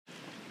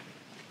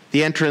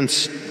The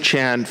entrance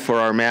chant for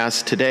our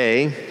Mass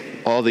today,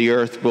 "All the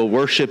earth will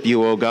worship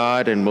you, O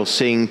God, and will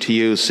sing to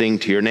you, sing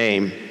to your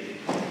name."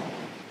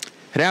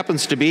 It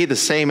happens to be the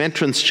same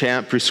entrance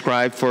chant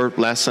prescribed for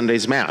last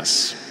Sunday's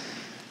Mass,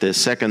 the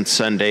second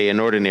Sunday in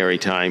Ordinary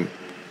Time.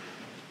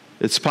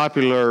 It's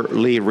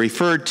popularly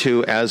referred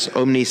to as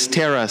Omnis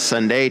Terra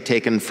Sunday,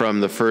 taken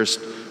from the first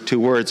two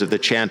words of the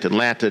chant in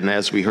Latin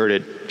as we heard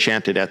it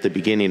chanted at the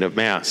beginning of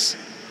Mass.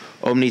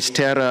 Omnis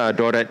terra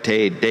adorat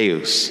te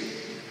Deus.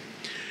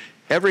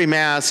 Every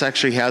Mass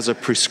actually has a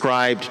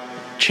prescribed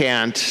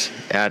chant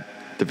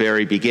at the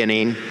very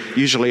beginning,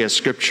 usually a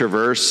scripture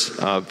verse.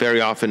 Very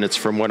often it's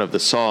from one of the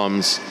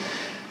Psalms.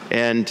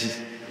 And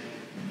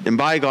in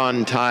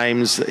bygone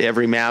times,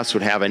 every Mass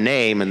would have a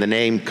name, and the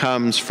name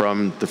comes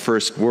from the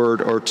first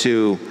word or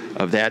two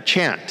of that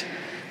chant.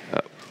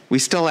 We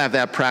still have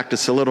that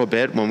practice a little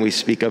bit when we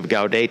speak of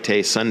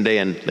Gaudete Sunday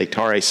and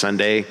Laetare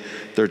Sunday,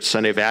 third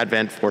Sunday of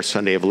Advent, fourth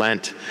Sunday of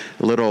Lent,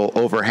 a little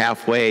over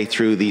halfway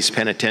through these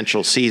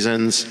penitential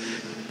seasons.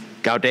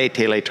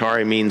 Gaudete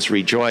Laetare means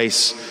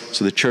rejoice,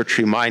 so the Church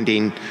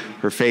reminding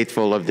her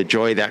faithful of the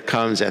joy that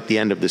comes at the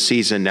end of the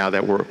season now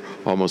that we're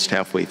almost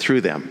halfway through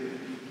them.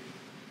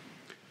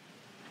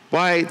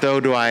 Why,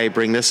 though, do I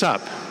bring this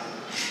up?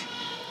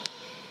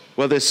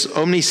 Well, this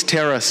Omnis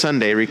Terra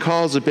Sunday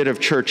recalls a bit of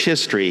church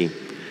history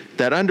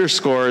that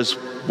underscores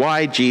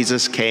why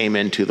Jesus came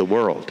into the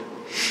world.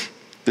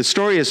 The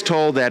story is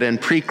told that in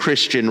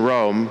pre-Christian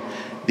Rome,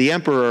 the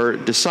emperor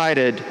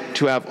decided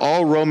to have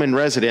all Roman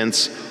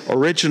residents,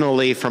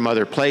 originally from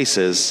other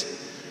places,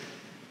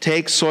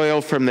 take soil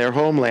from their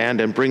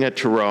homeland and bring it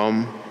to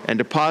Rome and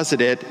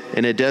deposit it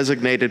in a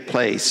designated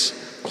place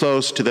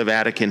close to the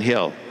Vatican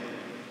Hill,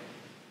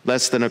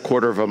 less than a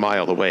quarter of a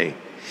mile away.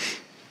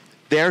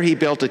 There he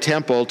built a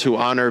temple to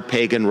honor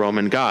pagan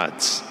Roman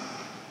gods,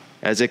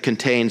 as it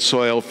contained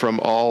soil from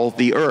all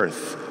the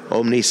earth,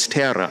 omnis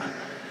terra.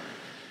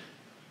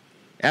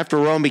 After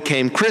Rome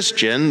became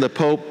Christian, the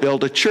Pope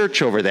built a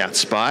church over that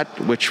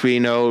spot, which we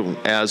know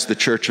as the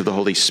Church of the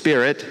Holy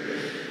Spirit.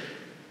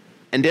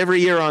 And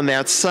every year on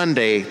that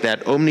Sunday,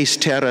 that Omnis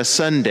Terra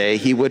Sunday,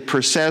 he would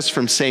process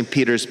from St.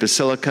 Peter's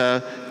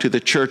Basilica to the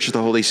Church of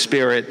the Holy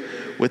Spirit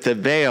with a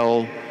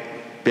veil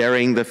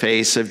bearing the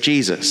face of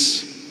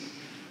Jesus.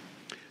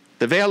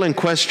 The veil in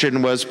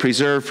question was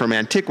preserved from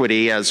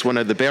antiquity as one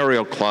of the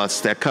burial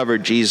cloths that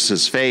covered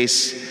Jesus'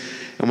 face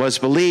and was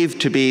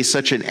believed to be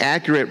such an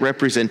accurate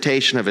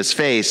representation of his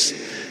face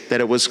that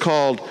it was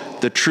called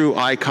the true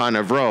icon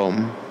of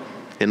Rome,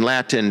 in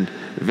Latin,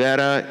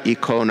 vera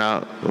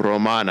icona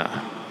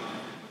Romana.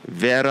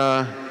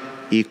 Vera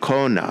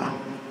icona,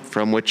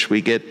 from which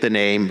we get the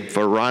name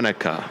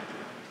Veronica.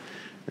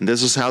 And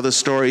this is how the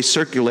story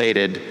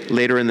circulated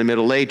later in the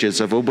Middle Ages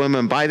of a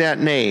woman by that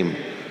name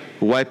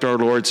who wiped our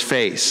Lord's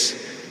face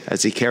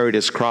as he carried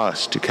his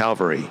cross to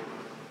Calvary.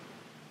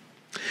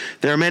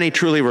 There are many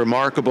truly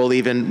remarkable,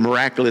 even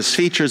miraculous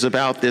features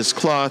about this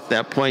cloth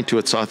that point to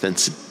its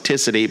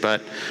authenticity,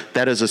 but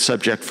that is a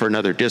subject for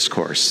another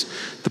discourse.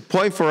 The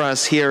point for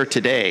us here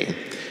today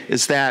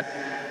is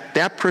that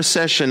that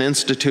procession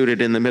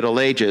instituted in the Middle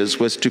Ages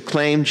was to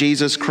claim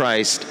Jesus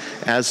Christ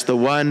as the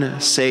one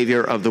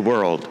Savior of the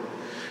world,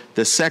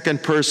 the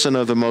second person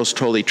of the Most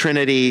Holy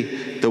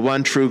Trinity, the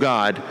one true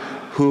God,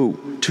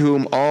 to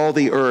whom all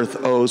the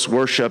earth owes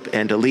worship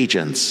and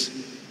allegiance.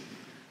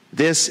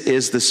 This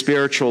is the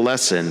spiritual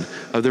lesson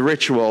of the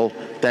ritual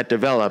that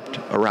developed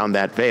around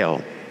that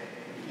veil.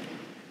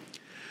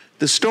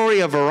 The story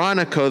of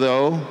Veronica,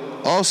 though,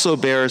 also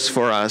bears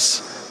for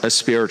us a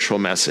spiritual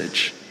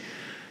message.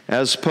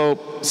 As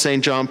Pope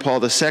St. John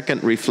Paul II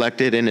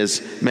reflected in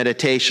his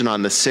meditation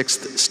on the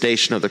sixth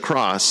station of the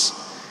cross,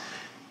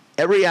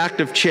 every act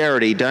of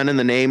charity done in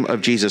the name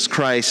of Jesus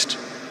Christ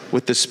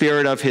with the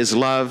spirit of his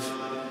love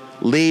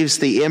leaves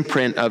the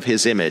imprint of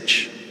his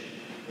image.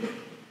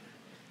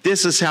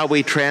 This is how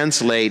we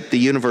translate the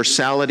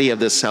universality of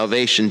the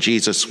salvation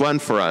Jesus won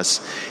for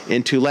us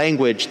into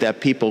language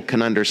that people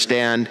can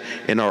understand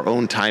in our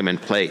own time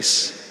and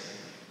place.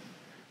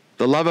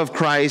 The love of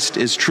Christ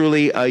is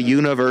truly a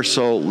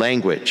universal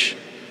language,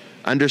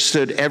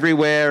 understood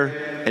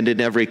everywhere and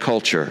in every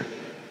culture,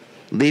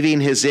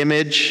 leaving his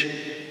image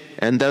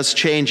and thus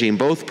changing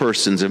both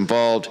persons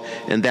involved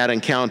in that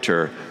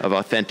encounter of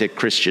authentic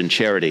Christian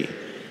charity.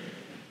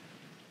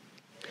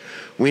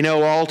 We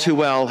know all too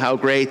well how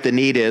great the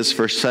need is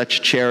for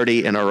such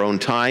charity in our own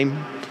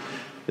time,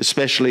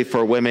 especially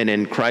for women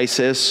in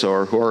crisis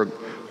or who are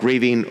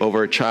grieving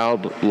over a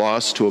child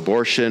lost to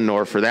abortion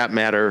or, for that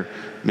matter,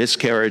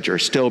 miscarriage or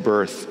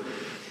stillbirth.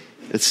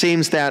 It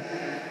seems that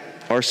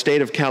our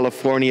state of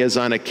California is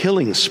on a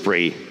killing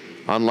spree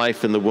on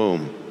life in the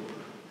womb,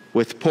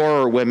 with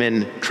poorer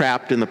women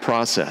trapped in the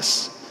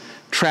process,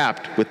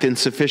 trapped with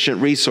insufficient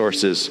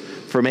resources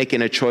for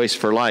making a choice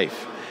for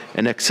life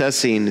and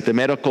accessing the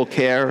medical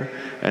care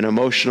and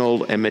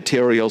emotional and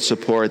material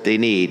support they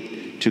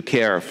need to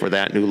care for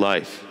that new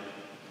life.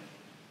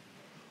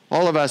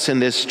 All of us in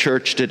this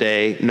church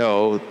today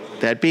know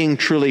that being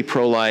truly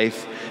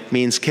pro-life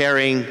means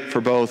caring for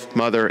both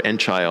mother and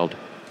child.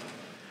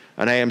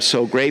 And I am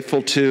so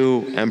grateful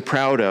to and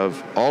proud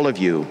of all of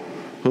you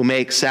who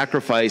make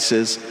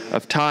sacrifices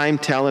of time,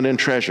 talent, and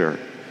treasure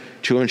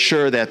to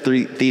ensure that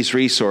these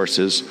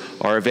resources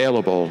are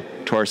available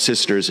to our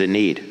sisters in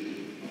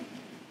need.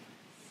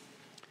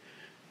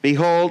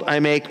 Behold,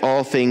 I make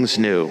all things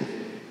new.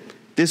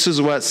 This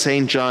is what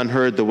St. John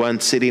heard the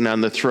one sitting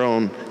on the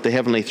throne, the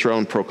heavenly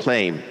throne,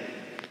 proclaim.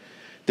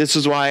 This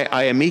is why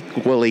I am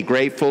equally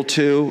grateful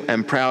to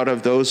and proud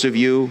of those of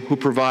you who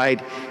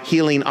provide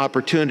healing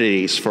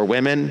opportunities for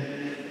women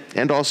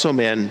and also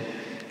men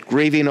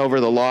grieving over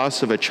the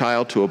loss of a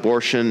child to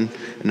abortion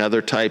and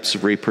other types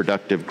of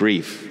reproductive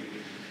grief.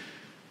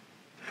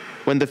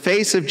 When the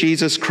face of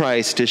Jesus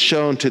Christ is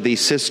shown to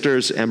these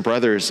sisters and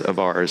brothers of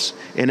ours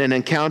in an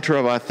encounter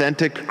of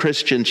authentic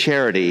Christian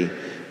charity,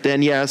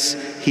 then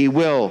yes, he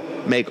will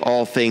make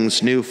all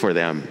things new for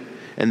them,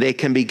 and they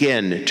can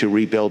begin to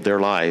rebuild their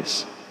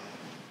lives.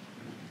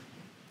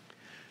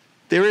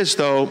 There is,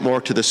 though, more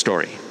to the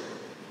story.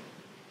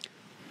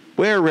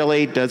 Where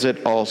really does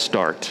it all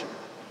start?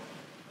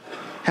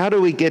 How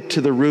do we get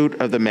to the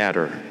root of the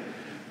matter?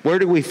 Where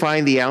do we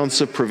find the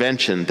ounce of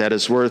prevention that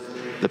is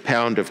worth the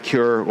pound of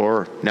cure,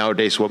 or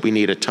nowadays what we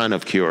need, a ton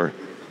of cure?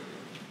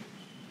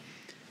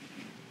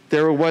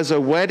 There was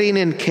a wedding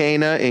in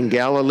Cana in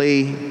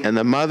Galilee, and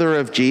the mother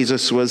of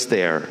Jesus was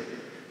there.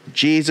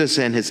 Jesus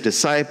and his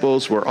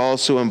disciples were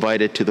also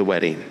invited to the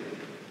wedding.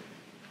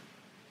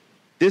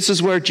 This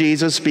is where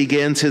Jesus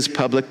begins his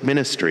public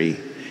ministry.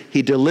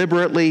 He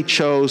deliberately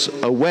chose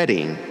a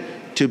wedding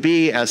to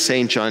be, as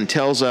St. John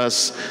tells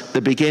us,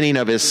 the beginning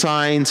of his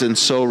signs, and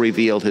so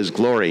revealed his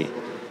glory.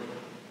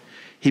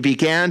 He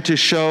began to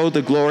show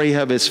the glory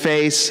of his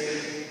face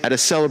at a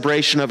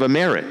celebration of a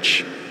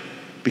marriage,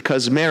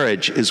 because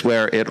marriage is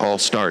where it all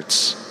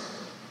starts.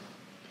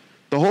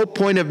 The whole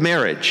point of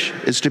marriage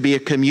is to be a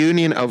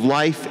communion of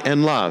life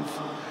and love,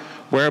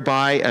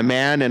 whereby a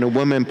man and a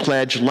woman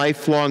pledge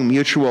lifelong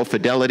mutual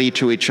fidelity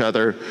to each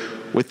other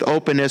with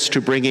openness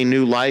to bringing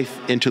new life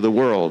into the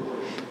world,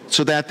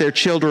 so that their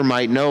children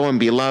might know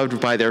and be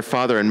loved by their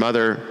father and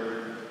mother,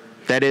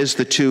 that is,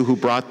 the two who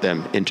brought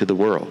them into the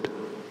world.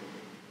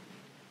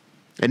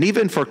 And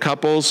even for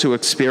couples who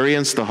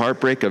experience the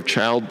heartbreak of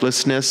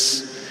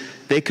childlessness,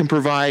 they can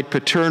provide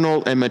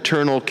paternal and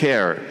maternal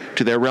care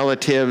to their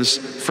relatives,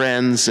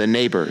 friends, and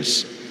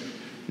neighbors,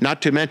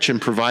 not to mention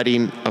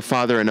providing a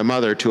father and a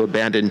mother to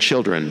abandoned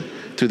children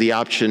through the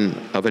option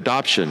of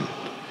adoption,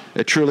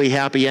 a truly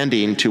happy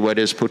ending to what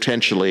is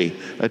potentially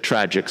a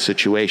tragic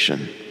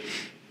situation.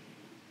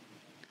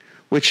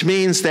 Which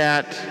means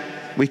that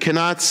we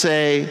cannot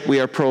say we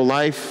are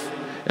pro-life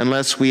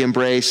unless we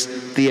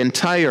embrace the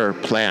entire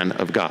plan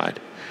of God,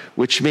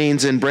 which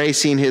means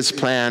embracing his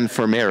plan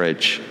for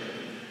marriage.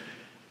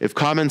 If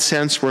common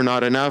sense were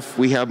not enough,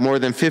 we have more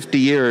than 50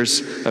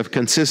 years of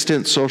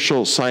consistent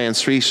social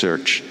science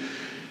research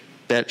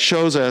that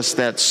shows us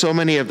that so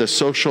many of the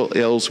social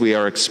ills we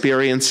are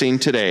experiencing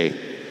today,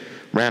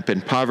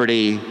 rampant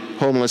poverty,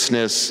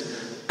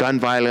 homelessness,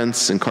 gun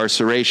violence,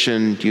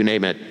 incarceration, you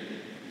name it,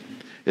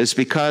 is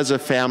because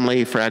of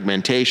family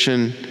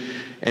fragmentation,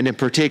 and in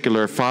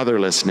particular,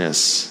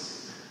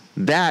 fatherlessness.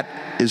 That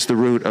is the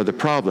root of the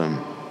problem,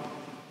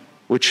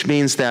 which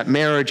means that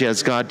marriage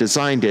as God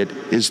designed it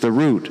is the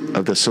root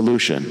of the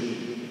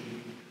solution.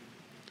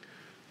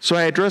 So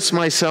I address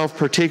myself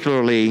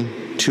particularly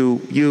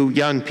to you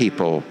young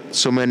people,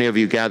 so many of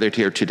you gathered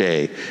here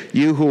today,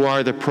 you who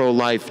are the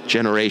pro-life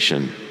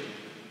generation.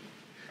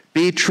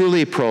 Be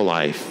truly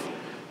pro-life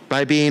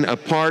by being a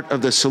part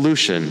of the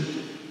solution,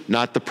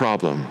 not the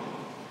problem.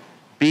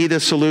 Be the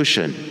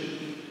solution.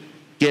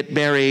 Get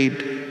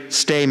married,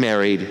 stay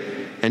married,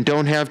 and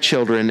don't have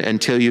children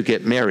until you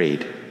get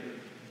married.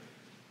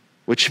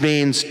 Which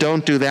means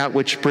don't do that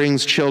which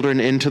brings children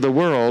into the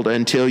world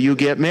until you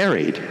get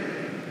married.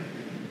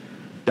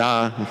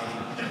 Duh.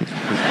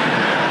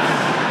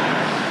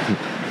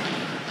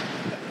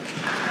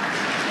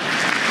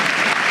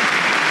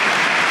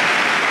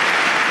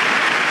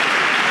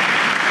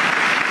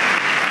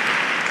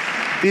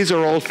 These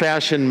are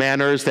old-fashioned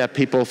manners that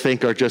people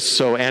think are just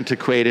so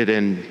antiquated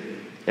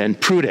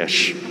and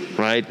prudish,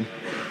 right?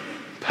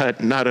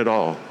 But not at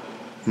all,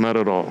 not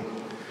at all.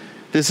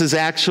 This is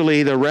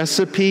actually the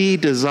recipe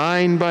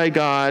designed by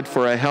God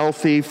for a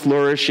healthy,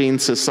 flourishing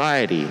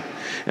society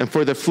and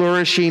for the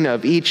flourishing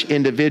of each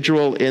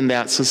individual in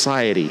that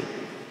society.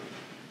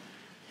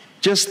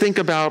 Just think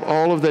about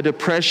all of the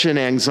depression,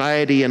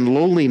 anxiety, and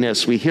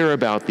loneliness we hear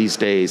about these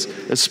days,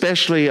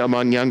 especially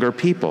among younger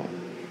people.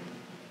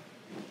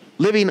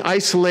 Living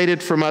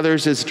isolated from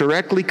others is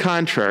directly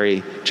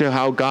contrary to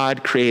how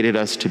God created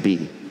us to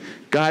be.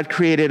 God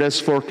created us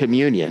for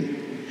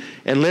communion,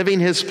 and living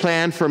his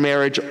plan for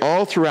marriage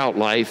all throughout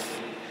life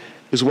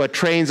is what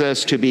trains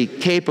us to be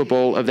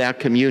capable of that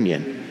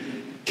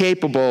communion,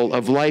 capable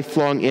of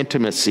lifelong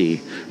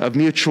intimacy, of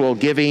mutual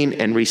giving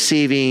and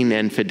receiving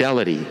and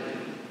fidelity.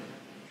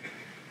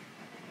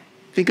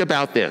 Think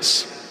about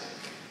this.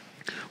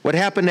 What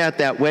happened at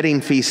that wedding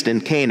feast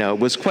in Cana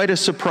was quite a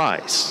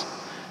surprise.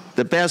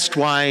 The best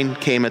wine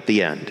came at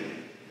the end.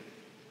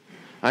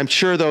 I'm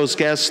sure those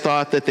guests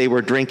thought that they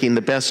were drinking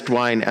the best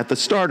wine at the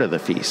start of the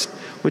feast,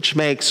 which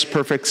makes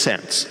perfect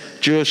sense.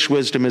 Jewish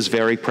wisdom is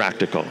very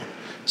practical.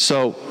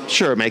 So,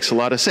 sure, it makes a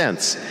lot of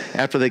sense.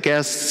 After the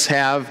guests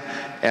have,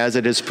 as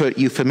it is put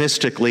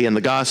euphemistically in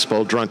the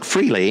gospel, drunk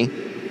freely,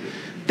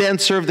 then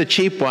serve the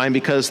cheap wine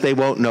because they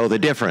won't know the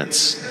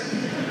difference.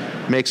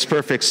 Makes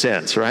perfect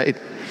sense, right?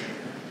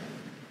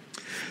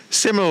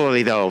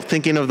 Similarly, though,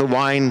 thinking of the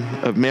wine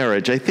of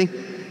marriage, I think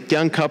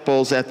young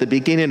couples at the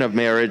beginning of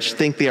marriage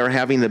think they are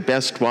having the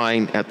best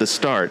wine at the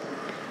start.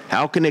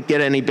 How can it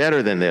get any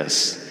better than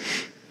this?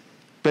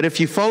 But if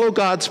you follow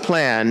God's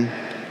plan,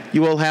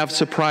 you will have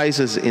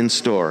surprises in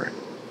store.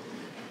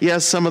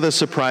 Yes, some of the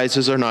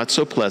surprises are not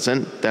so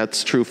pleasant.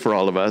 That's true for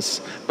all of us.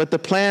 But the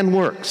plan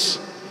works.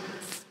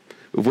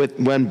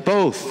 When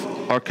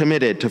both are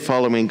committed to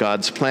following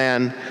God's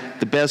plan,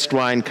 the best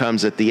wine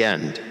comes at the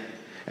end.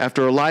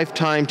 After a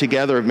lifetime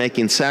together of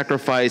making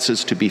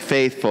sacrifices to be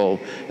faithful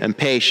and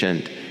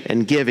patient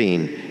and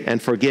giving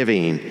and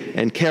forgiving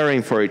and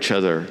caring for each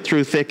other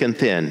through thick and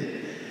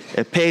thin,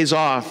 it pays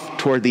off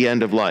toward the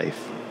end of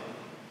life.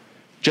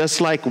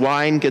 Just like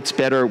wine gets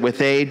better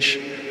with age,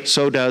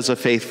 so does a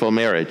faithful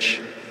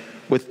marriage,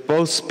 with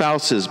both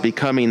spouses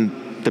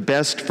becoming the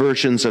best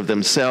versions of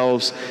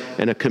themselves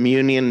in a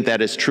communion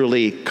that is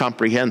truly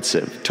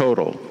comprehensive,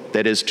 total,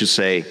 that is to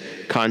say,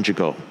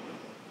 conjugal.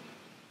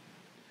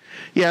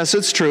 Yes,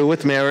 it's true,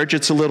 with marriage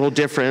it's a little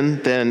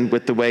different than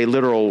with the way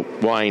literal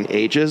wine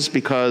ages,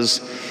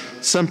 because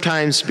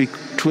sometimes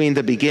between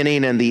the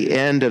beginning and the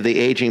end of the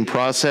aging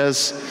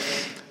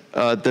process,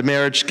 the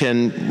marriage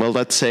can, well,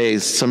 let's say,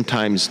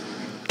 sometimes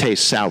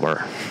taste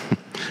sour.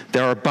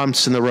 There are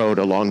bumps in the road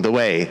along the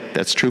way.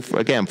 That's true,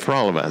 again, for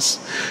all of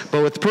us.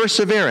 But with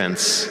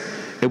perseverance,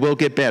 it will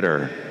get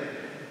better,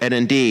 and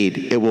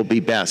indeed, it will be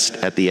best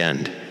at the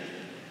end.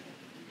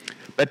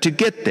 But to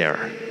get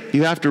there,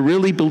 you have to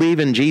really believe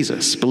in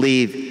Jesus,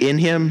 believe in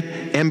him,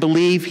 and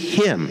believe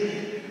him.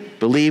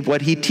 Believe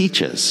what he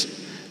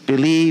teaches.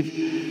 Believe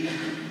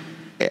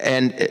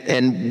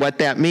and what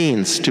that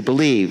means to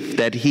believe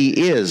that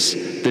he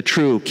is the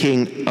true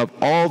King of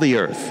all the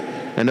earth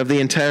and of the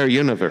entire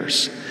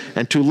universe,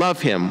 and to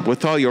love him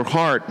with all your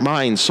heart,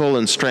 mind, soul,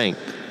 and strength.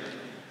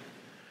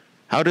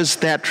 How does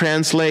that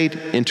translate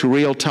into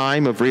real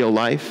time of real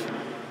life?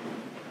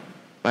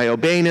 By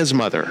obeying his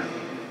mother,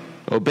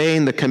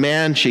 obeying the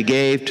command she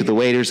gave to the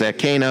waiters at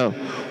Cana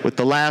with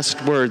the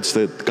last words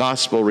the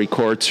gospel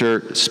records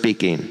her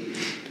speaking.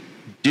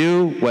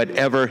 Do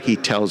whatever he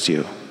tells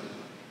you.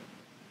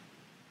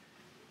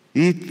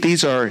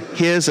 These are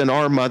his and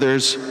our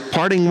mother's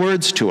parting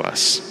words to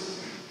us,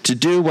 to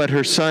do what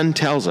her son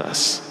tells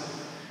us.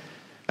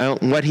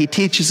 What he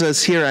teaches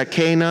us here at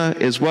Cana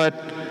is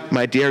what,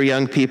 my dear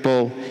young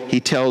people, he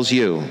tells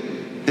you.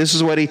 This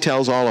is what he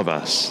tells all of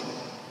us.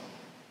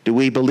 Do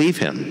we believe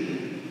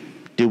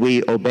him? Do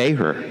we obey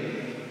her?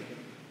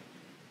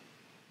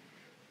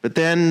 But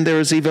then there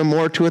is even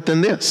more to it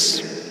than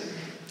this.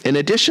 In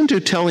addition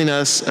to telling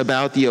us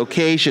about the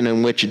occasion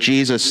in which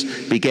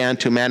Jesus began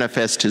to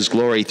manifest his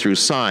glory through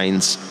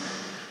signs,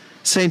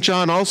 St.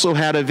 John also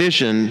had a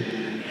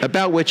vision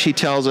about which he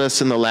tells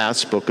us in the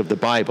last book of the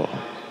Bible.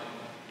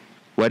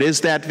 What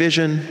is that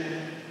vision?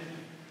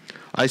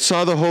 I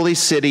saw the holy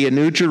city, a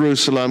new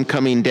Jerusalem,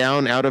 coming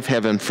down out of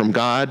heaven from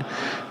God,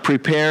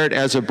 prepared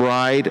as a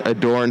bride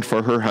adorned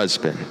for her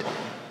husband.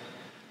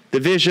 The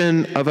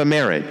vision of a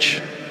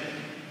marriage.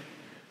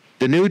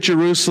 The new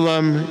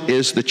Jerusalem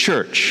is the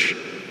church,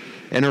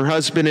 and her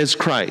husband is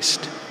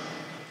Christ.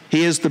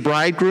 He is the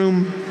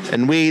bridegroom,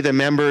 and we, the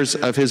members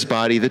of his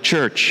body, the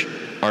church,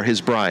 are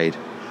his bride.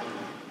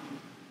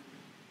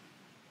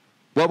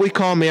 What we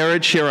call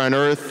marriage here on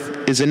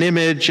earth is an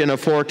image and a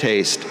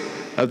foretaste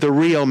of the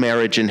real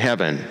marriage in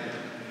heaven,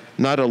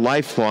 not a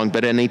lifelong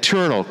but an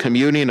eternal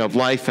communion of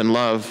life and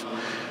love,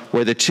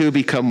 where the two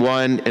become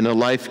one in a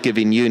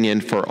life-giving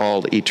union for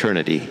all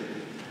eternity.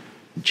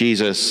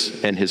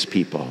 Jesus and his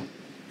people.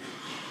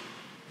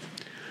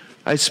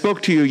 I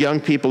spoke to you young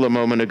people a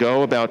moment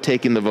ago about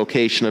taking the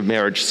vocation of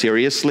marriage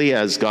seriously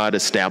as God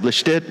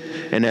established it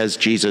and as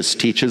Jesus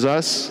teaches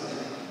us.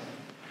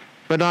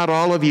 But not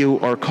all of you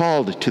are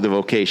called to the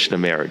vocation of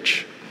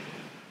marriage.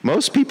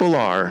 Most people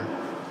are,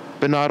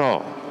 but not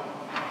all.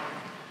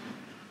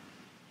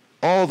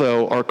 All,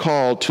 though, are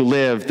called to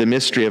live the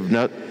mystery of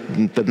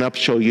the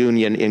nuptial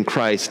union in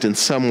Christ in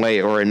some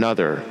way or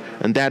another,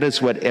 and that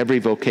is what every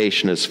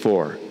vocation is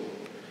for.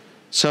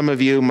 Some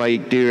of you, my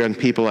dear young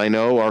people I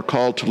know, are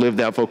called to live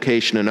that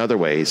vocation in other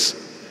ways,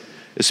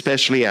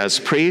 especially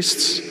as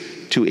priests,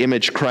 to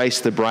image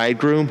Christ the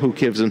bridegroom who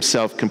gives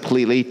himself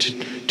completely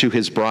to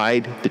his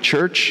bride, the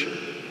church,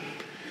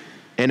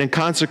 and in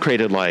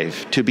consecrated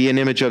life, to be an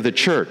image of the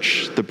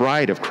church, the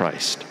bride of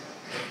Christ.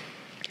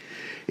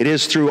 It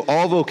is through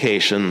all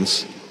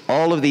vocations,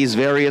 all of these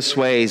various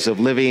ways of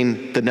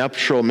living the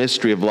nuptial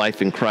mystery of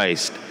life in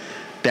Christ,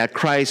 that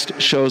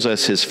Christ shows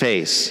us his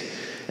face,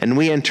 and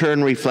we in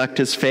turn reflect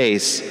his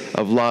face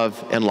of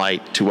love and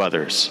light to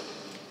others.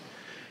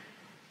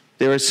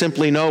 There is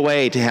simply no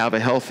way to have a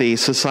healthy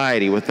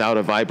society without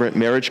a vibrant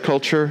marriage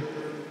culture.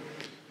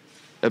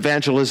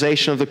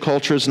 Evangelization of the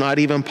culture is not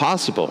even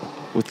possible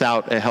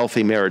without a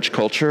healthy marriage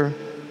culture,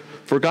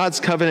 for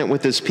God's covenant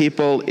with his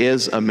people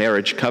is a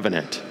marriage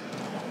covenant.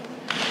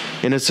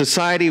 In a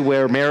society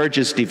where marriage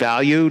is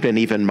devalued and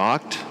even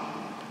mocked,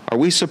 are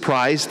we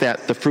surprised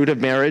that the fruit of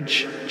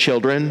marriage,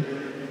 children,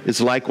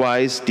 is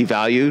likewise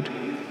devalued,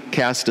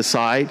 cast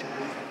aside,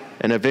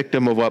 and a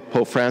victim of what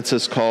Pope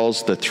Francis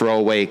calls the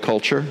throwaway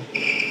culture?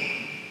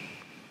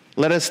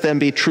 Let us then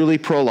be truly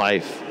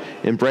pro-life,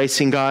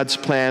 embracing God's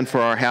plan for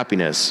our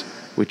happiness,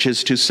 which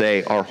is to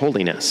say, our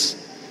holiness,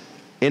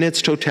 in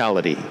its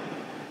totality.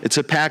 It's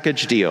a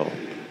package deal.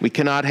 We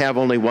cannot have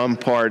only one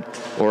part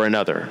or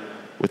another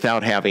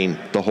without having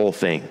the whole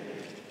thing.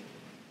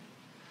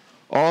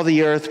 All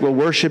the earth will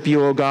worship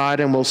you, O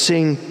God, and will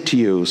sing to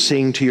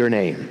your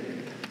name.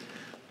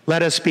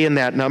 Let us be in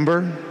that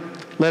number.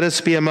 Let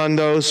us be among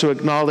those who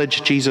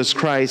acknowledge Jesus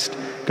Christ,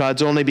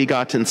 God's only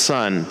begotten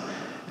Son,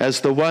 as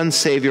the one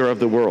Savior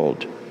of the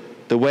world,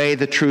 the way,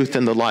 the truth,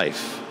 and the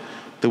life,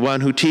 the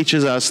one who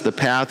teaches us the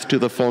path to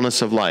the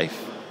fullness of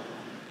life.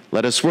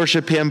 Let us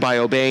worship him by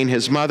obeying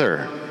his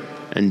mother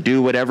and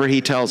do whatever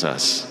he tells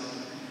us,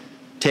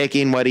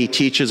 taking what he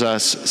teaches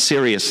us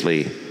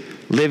seriously,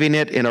 living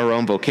it in our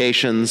own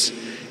vocations,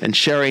 and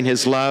sharing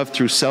his love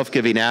through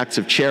self-giving acts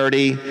of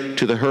charity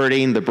to the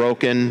hurting, the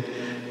broken,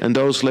 and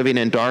those living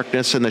in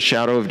darkness and the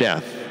shadow of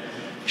death,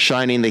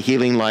 shining the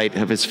healing light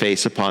of his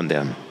face upon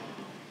them.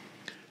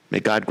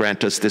 May God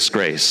grant us this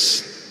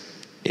grace.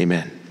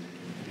 Amen.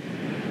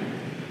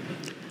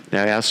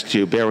 Now I ask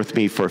you to bear with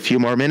me for a few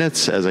more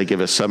minutes as I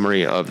give a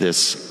summary of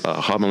this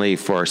homily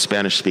for our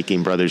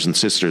Spanish-speaking brothers and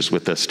sisters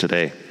with us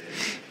today.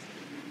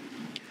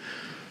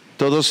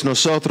 Todos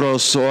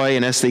nosotros hoy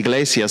en esta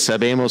iglesia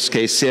sabemos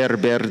que ser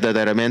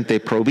verdaderamente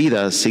pro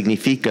vida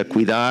significa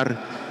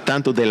cuidar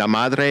tanto de la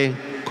madre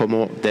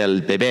como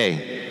del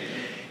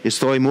bebé.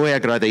 Estoy muy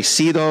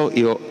agradecido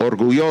y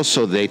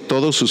orgulloso de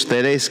todos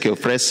ustedes que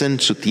ofrecen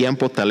su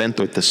tiempo,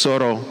 talento y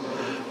tesoro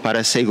para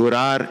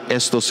asegurar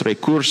estos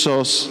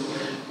recursos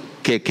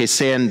que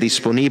sean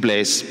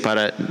disponibles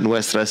para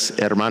nuestras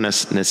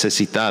hermanas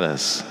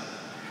necesitadas.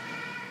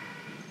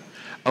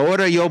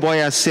 Ahora yo voy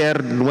a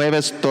hacer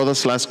nuevas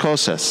todas las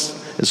cosas,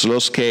 es lo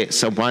que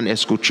San Juan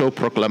escuchó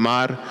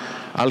proclamar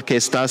al que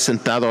está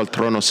sentado al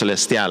trono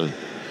celestial,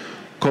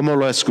 como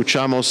lo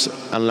escuchamos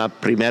en la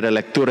primera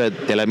lectura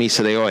de la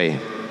misa de hoy.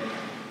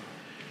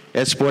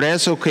 Es por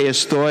eso que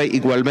estoy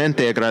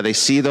igualmente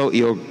agradecido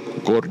y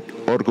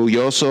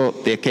orgulloso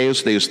de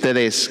aquellos de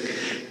ustedes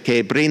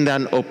que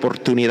brindan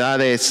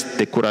oportunidades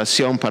de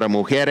curación para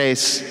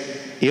mujeres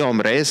y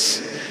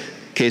hombres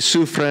que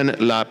sufren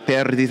la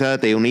pérdida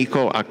de un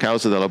hijo a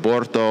causa del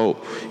aborto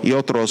y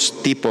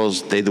otros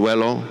tipos de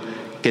duelo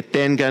que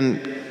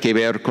tengan que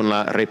ver con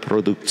la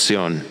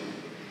reproducción.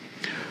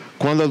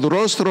 Cuando el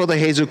rostro de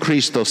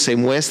Jesucristo se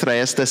muestra a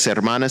estas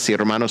hermanas y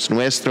hermanos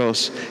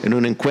nuestros en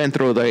un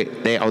encuentro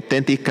de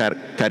auténtica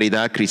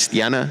caridad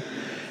cristiana,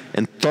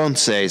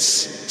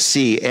 entonces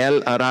sí,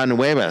 Él hará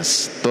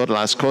nuevas todas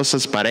las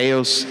cosas para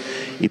ellos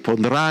y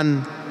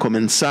podrán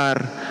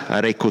comenzar a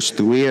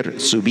reconstruir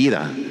su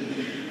vida.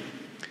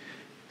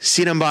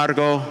 Sin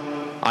embargo,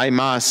 hay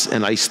más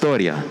en la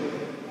historia.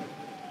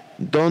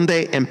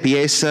 ¿Dónde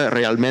empieza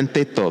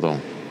realmente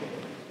todo?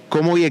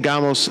 ¿Cómo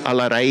llegamos a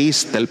la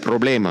raíz del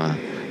problema,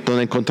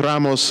 donde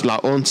encontramos la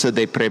onza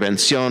de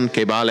prevención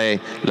que vale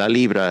la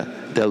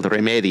libra del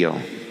remedio?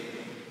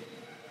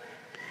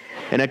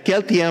 En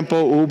aquel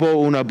tiempo hubo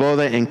una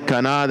boda en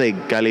Caná de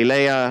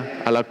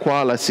Galilea a la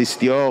cual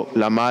asistió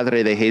la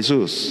madre de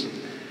Jesús.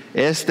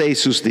 Este y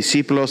sus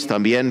discípulos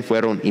también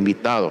fueron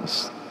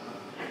invitados.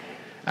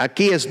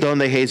 Aquí es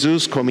donde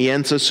Jesús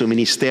comienza su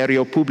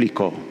ministerio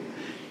público.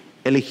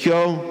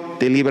 Eligió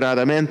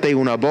deliberadamente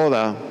una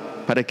boda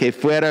para que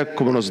fuera,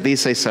 como nos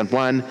dice San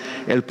Juan,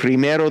 el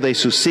primero de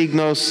sus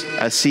signos,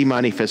 así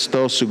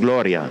manifestó su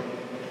gloria.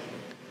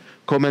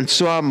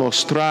 Comenzó a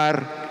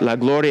mostrar la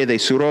gloria de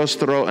su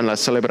rostro en la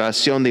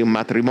celebración de un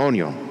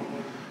matrimonio,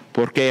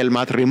 porque el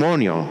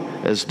matrimonio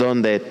es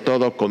donde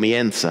todo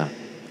comienza.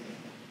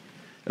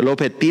 El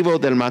objetivo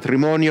del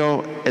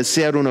matrimonio es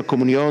ser una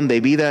comunión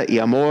de vida y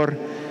amor,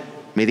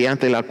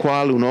 mediante la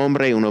cual un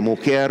hombre y una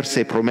mujer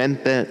se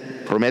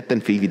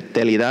prometen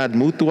fidelidad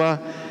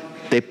mutua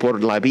de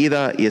por la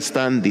vida y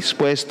están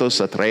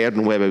dispuestos a traer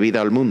nueva vida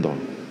al mundo,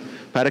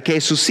 para que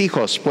sus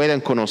hijos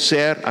puedan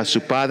conocer a su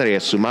padre y a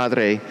su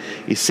madre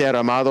y ser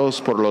amados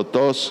por los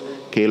dos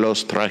que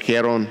los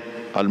trajeron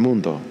al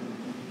mundo.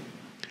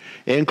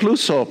 E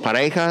incluso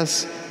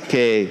parejas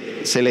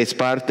que se les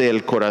parte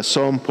el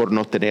corazón por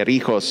no tener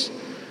hijos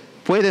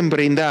pueden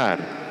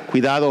brindar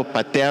cuidado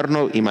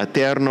paterno y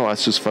materno a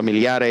sus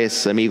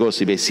familiares,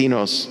 amigos y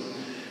vecinos,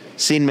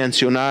 sin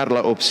mencionar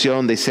la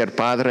opción de ser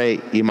padre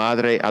y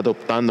madre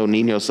adoptando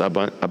niños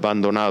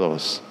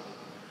abandonados.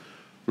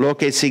 Lo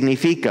que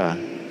significa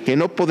que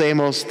no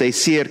podemos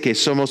decir que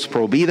somos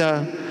pro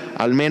vida,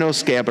 al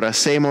menos que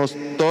abracemos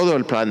todo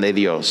el plan de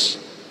Dios,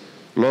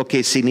 lo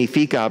que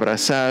significa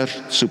abrazar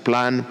su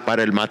plan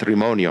para el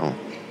matrimonio.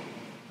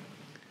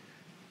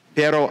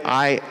 Pero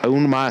hay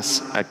aún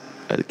más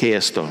que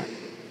esto.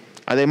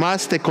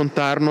 Además de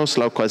contarnos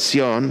la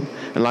ocasión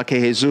en la que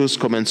Jesús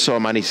comenzó a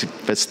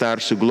manifestar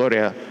su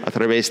gloria a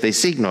través de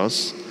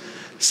signos,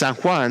 San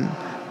Juan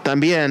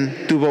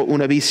también tuvo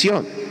una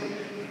visión,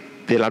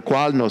 de la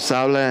cual nos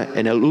habla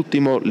en el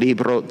último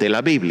libro de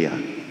la Biblia.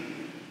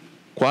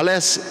 ¿Cuál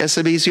es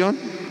esa visión?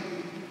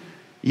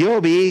 Yo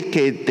vi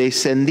que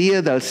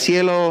descendía del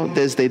cielo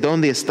desde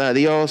donde está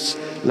Dios,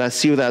 la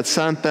ciudad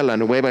santa, la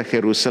nueva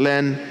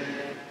Jerusalén,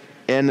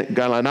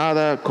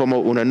 engalanada como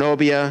una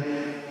novia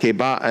que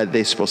va a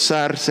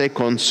desposarse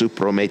con su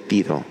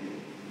prometido.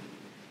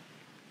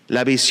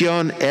 La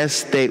visión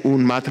es de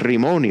un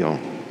matrimonio.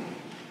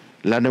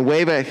 La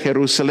nueva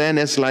Jerusalén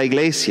es la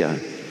iglesia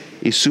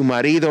y su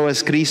marido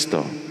es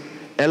Cristo.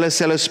 Él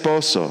es el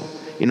esposo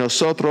y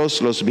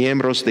nosotros, los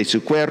miembros de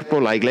su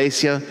cuerpo, la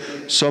iglesia,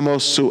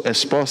 somos su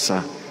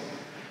esposa.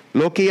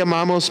 Lo que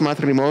llamamos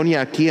matrimonio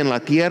aquí en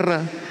la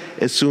tierra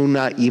es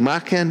una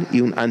imagen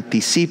y un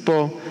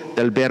anticipo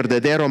del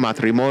verdadero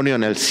matrimonio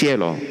en el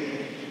cielo.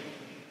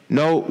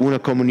 No una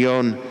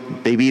comunión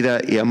de vida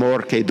y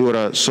amor que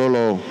dura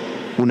solo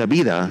una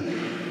vida,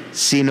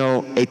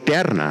 sino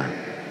eterna,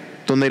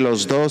 donde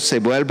los dos se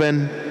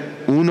vuelven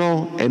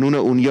uno en una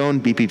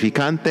unión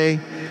vivificante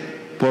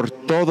por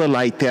toda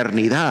la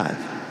eternidad.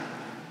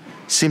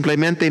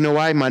 Simplemente no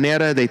hay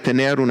manera de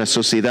tener una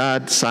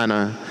sociedad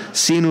sana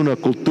sin una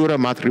cultura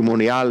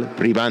matrimonial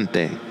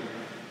privante.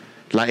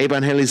 La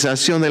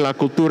evangelización de la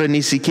cultura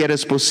ni siquiera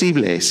es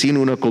posible sin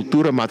una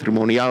cultura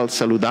matrimonial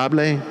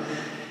saludable,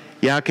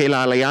 ya que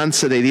la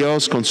alianza de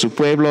Dios con su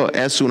pueblo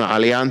es una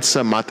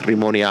alianza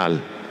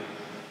matrimonial.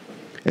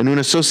 En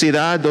una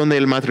sociedad donde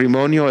el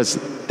matrimonio es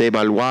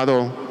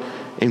devaluado,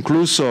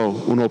 incluso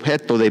un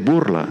objeto de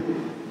burla,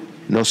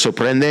 ¿nos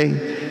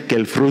sorprende que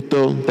el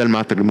fruto del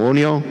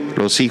matrimonio,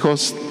 los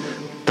hijos,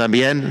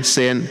 también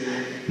sean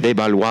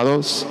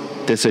devaluados,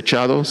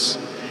 desechados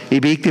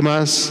y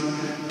víctimas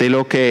de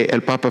lo que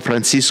el Papa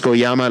Francisco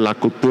llama la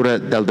cultura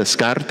del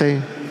descarte?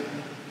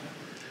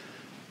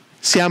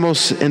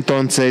 Seamos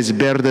entonces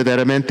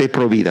verdaderamente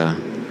pro vida,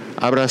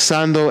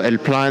 abrazando el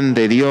plan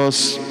de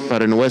Dios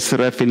para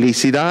nuestra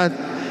felicidad,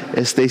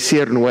 es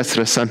decir,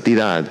 nuestra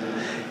santidad,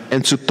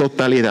 en su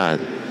totalidad.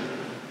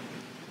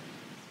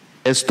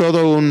 Es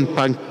todo un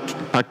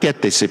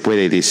paquete, se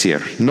puede decir.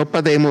 No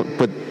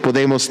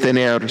podemos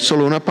tener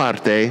solo una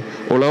parte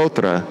o la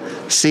otra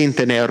sin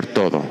tener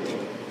todo.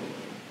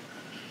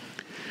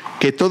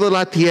 Que toda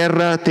la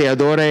tierra te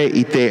adore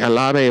y te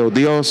alabe, oh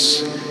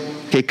Dios,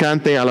 que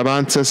cante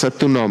alabanzas a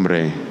tu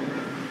nombre.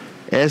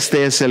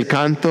 Este es el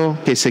canto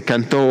que se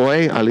cantó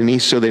hoy al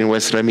inicio de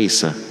nuestra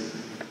misa.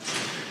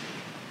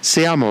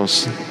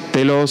 Seamos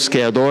de los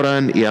que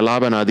adoran y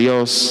alaban a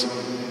Dios.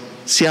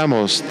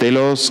 Seamos de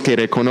los que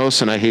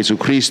reconocen a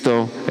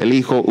Jesucristo, el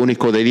Hijo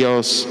único de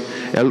Dios,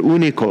 el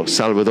único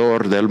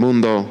Salvador del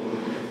mundo,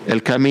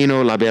 el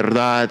camino, la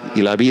verdad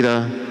y la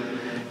vida,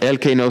 el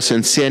que nos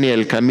enseña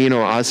el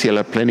camino hacia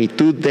la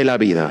plenitud de la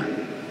vida.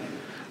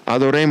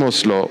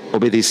 Adorémoslo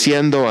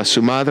obedeciendo a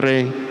su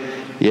madre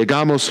y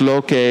hagamos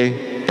lo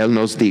que Él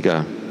nos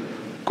diga,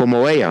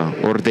 como ella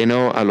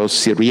ordenó a los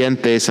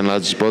sirvientes en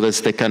las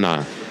bodas de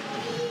Caná,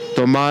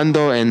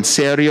 tomando en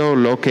serio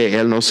lo que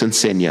Él nos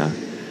enseña,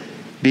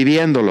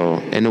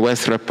 viviéndolo en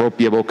nuestra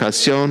propia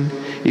vocación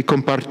y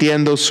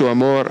compartiendo su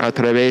amor a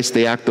través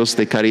de actos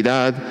de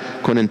caridad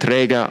con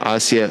entrega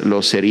hacia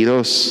los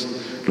heridos,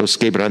 los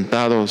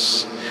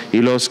quebrantados y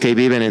los que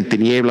viven en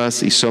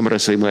tinieblas y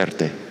sombras de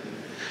muerte,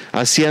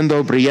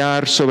 haciendo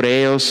brillar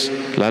sobre ellos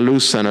la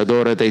luz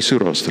sanadora de su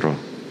rostro.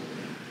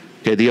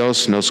 Que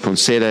Dios nos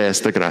conceda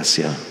esta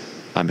gracia.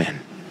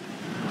 Amén.